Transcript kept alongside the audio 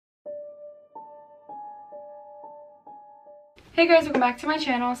Hey guys, welcome back to my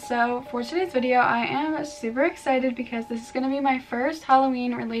channel. So for today's video, I am super excited because this is going to be my first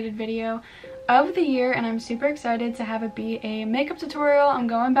Halloween related video of the year, and I'm super excited to have it be a makeup tutorial. I'm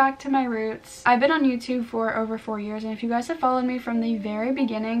going back to my roots. I've been on YouTube for over 4 years, and if you guys have followed me from the very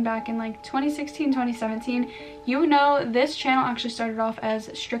beginning back in like 2016, 2017, you know this channel actually started off as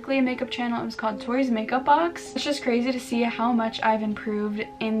strictly a makeup channel. It was called Tori's Makeup Box. It's just crazy to see how much I've improved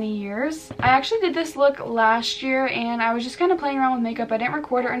in the years. I actually did this look last year, and I was just kind of playing around with makeup. I didn't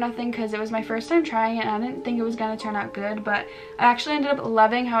record it or nothing because it was my first time trying it, and I didn't think it was going to turn out good, but I actually ended up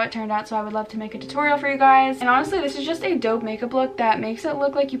loving how it turned out, so I would love to make a tutorial for you guys. And honestly, this is just a dope makeup look that makes it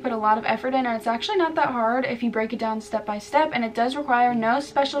look like you put a lot of effort in, and it's actually not that hard if you break it down step by step, and it does require no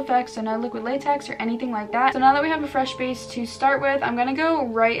special effects, so no liquid latex or anything like that. So now that we have a fresh base to start with, I'm gonna go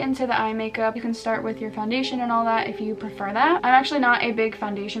right into the eye makeup. You can start with your foundation and all that if you prefer that. I'm actually not a big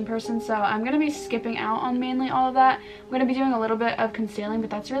foundation person, so I'm gonna be skipping out on mainly all of that. I'm gonna be doing a little bit of concealing, but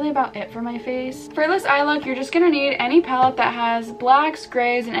that's really about it for my face. For this eye look, you're just gonna need any palette that has blacks,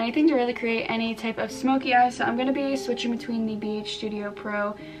 grays, and anything to really create any type of smoky eye. So I'm gonna be switching between the BH Studio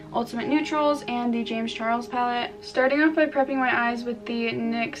Pro Ultimate Neutrals and the James Charles palette. Starting off by prepping my eyes with the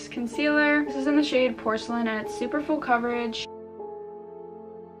NYX concealer. This is in the shade Porcelain, and it's super full coverage.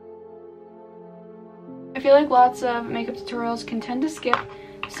 I feel like lots of makeup tutorials can tend to skip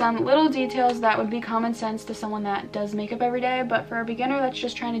some little details that would be common sense to someone that does makeup every day, but for a beginner that's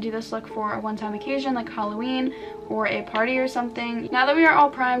just trying to do this look for a one-time occasion like Halloween or a party or something. Now that we are all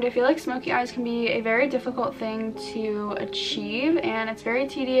primed, I feel like smoky eyes can be a very difficult thing to achieve, and it's very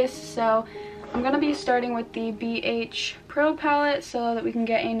tedious, so I'm going to be starting with the BH Pro palette so that we can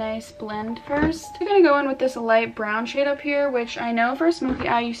get a nice blend first. I'm going to go in with this light brown shade up here, which I know for a smoky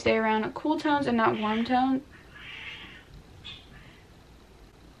eye you stay around cool tones and not warm tones.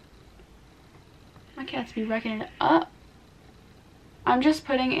 My cats be wrecking it up. I'm just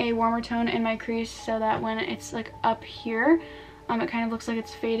putting a warmer tone in my crease so that when it's like up here, it kind of looks like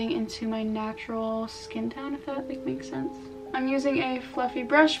it's fading into my natural skin tone, if that makes sense. I'm using a fluffy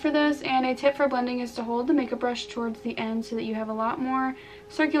brush for this, and a tip for blending is to hold the makeup brush towards the end so that you have a lot more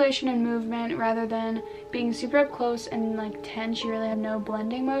circulation and movement rather than being super up close and like tense. You really have no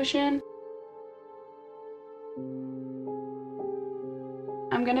blending motion.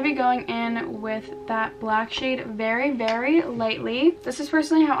 I'm going to be going in with that black shade very, very lightly. This is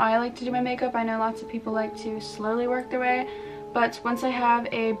personally how I like to do my makeup. I know lots of people like to slowly work their way, but once I have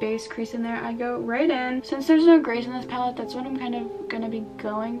a base crease in there, I go right in. Since there's no grays in this palette, that's what I'm kind of going to be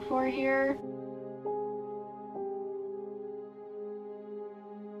going for here.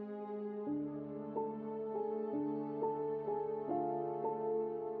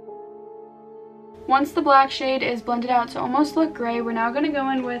 Once the black shade is blended out to almost look gray, we're now going to go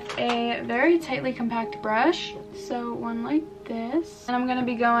in with a very tightly compact brush. So one like this. And I'm going to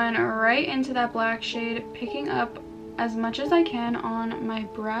be going right into that black shade, picking up as much as I can on my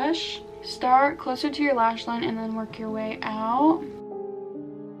brush. Start closer to your lash line and then work your way out.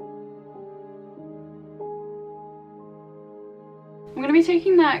 I'm going to be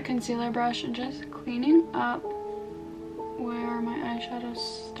taking that concealer brush and just cleaning up where my eyeshadow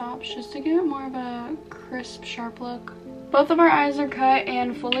stops just to give it more of a crisp, sharp look. Both of our eyes are cut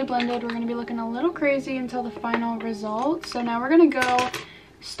and fully blended. We're going to be looking a little crazy until the final result. So now we're going to go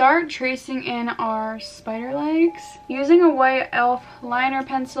start tracing in our spider legs. Using a white e.l.f. liner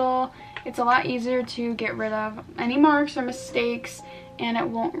pencil, it's a lot easier to get rid of any marks or mistakes, and it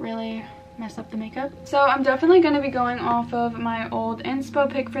won't really mess up the makeup. So I'm definitely going to be going off of my old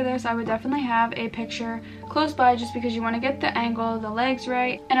inspo pic for this. I would definitely have a picture close by just because you want to get the angle of the legs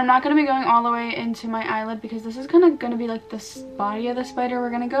right. And I'm not going to be going all the way into my eyelid because this is kind of going to be like the body of the spider. We're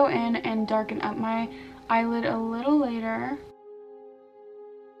going to go in and darken up my eyelid a little later.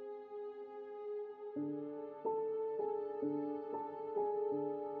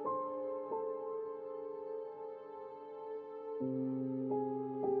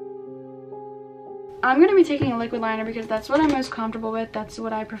 I'm going to be taking a liquid liner because that's what I'm most comfortable with. That's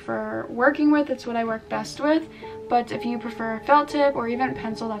what I prefer working with. It's what I work best with. But if you prefer felt tip or even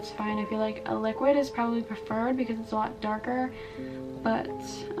pencil, that's fine. I feel like a liquid is probably preferred because it's a lot darker. But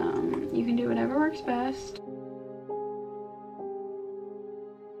you can do whatever works best.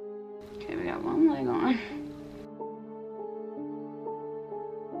 Okay, we got one leg on.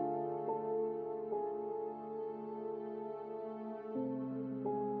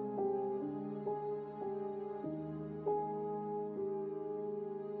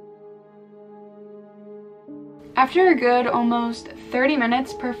 After a good almost 30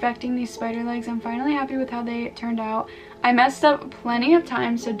 minutes perfecting these spider legs, I'm finally happy with how they turned out. I messed up plenty of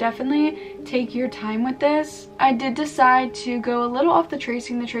times, so definitely take your time with this. I did decide to go a little off the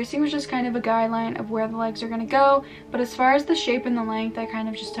tracing. The tracing was just kind of a guideline of where the legs are going to go, but as far as the shape and the length, I kind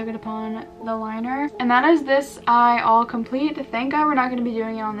of just took it upon the liner. And that is this eye all complete. Thank God we're not going to be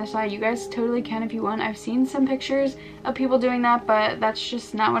doing it on this eye. You guys totally can if you want. I've seen some pictures of people doing that, but that's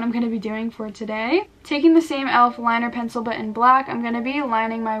just not what I'm going to be doing for today. Taking the same e.l.f. liner pencil but in black, I'm going to be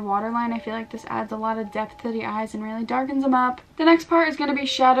lining my waterline. I feel like this adds a lot of depth to the eyes and really darkens them up. The next part is going to be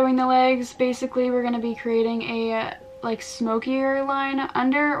shadowing the legs. Basically, we're going to be creating a like smokier line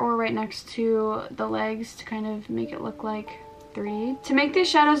under or right next to the legs to kind of make it look like 3D. To make these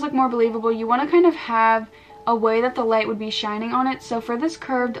shadows look more believable, you want to kind of have a way that the light would be shining on it. So for this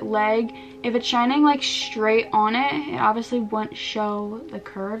curved leg, if it's shining like straight on it, it obviously won't show the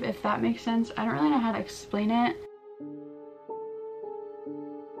curve, if that makes sense. I don't really know how to explain it.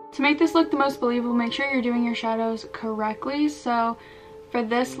 To make this look the most believable, make sure you're doing your shadows correctly. So for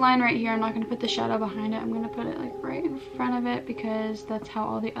this line right here, I'm not going to put the shadow behind it. I'm going to put it like right in front of it because that's how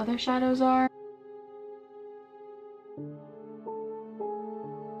all the other shadows are.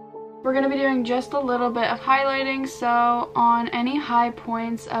 We're going to be doing just a little bit of highlighting, so on any high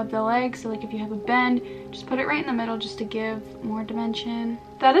points of the leg, so like if you have a bend, just put it right in the middle just to give more dimension.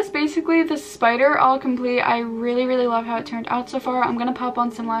 That is basically the spider all complete. I really love how it turned out so far. I'm going to pop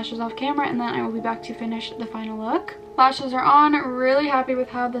on some lashes off camera and then I will be back to finish the final look. Lashes are on, really happy with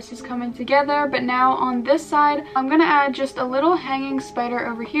how this is coming together, but now on this side, I'm going to add just a little hanging spider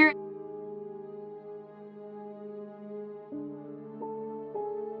over here.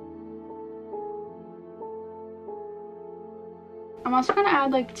 I'm also going to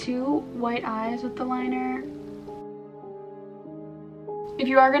add like 2 white eyes with the liner. If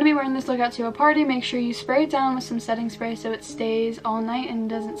you are going to be wearing this look out to a party, make sure you spray it down with some setting spray so it stays all night and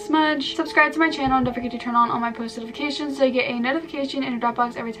doesn't smudge. Subscribe to my channel and don't forget to turn on all my post notifications so you get a notification in your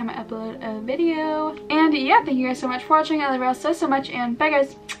Dropbox every time I upload a video. And yeah, thank you guys so much for watching. I love you all so much and bye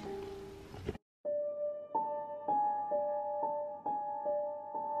guys!